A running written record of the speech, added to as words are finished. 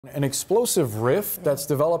An explosive rift that's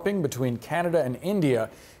developing between Canada and India.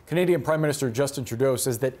 Canadian Prime Minister Justin Trudeau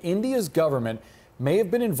says that India's government may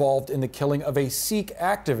have been involved in the killing of a Sikh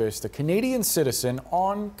activist, a Canadian citizen,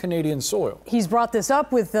 on Canadian soil. He's brought this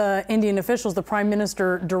up with Indian officials, the Prime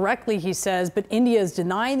Minister directly, he says, but India is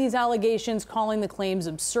denying these allegations, calling the claims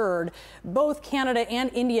absurd. Both Canada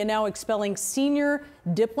and India now expelling senior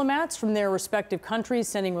diplomats from their respective countries,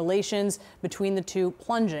 sending relations between the two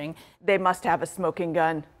plunging. They must have a smoking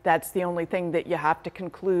gun. That's the only thing that you have to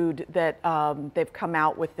conclude, that they've come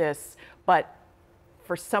out with this. But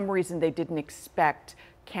for some reason, they didn't expect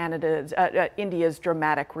India's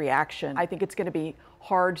dramatic reaction. I think it's going to be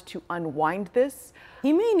hard to unwind this.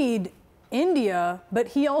 He may need India, but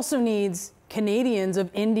he also needs Canadians of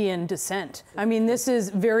Indian descent. I mean, this is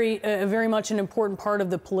very much an important part of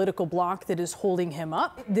the political bloc that is holding him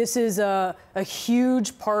up. This is a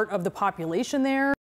huge part of the population there.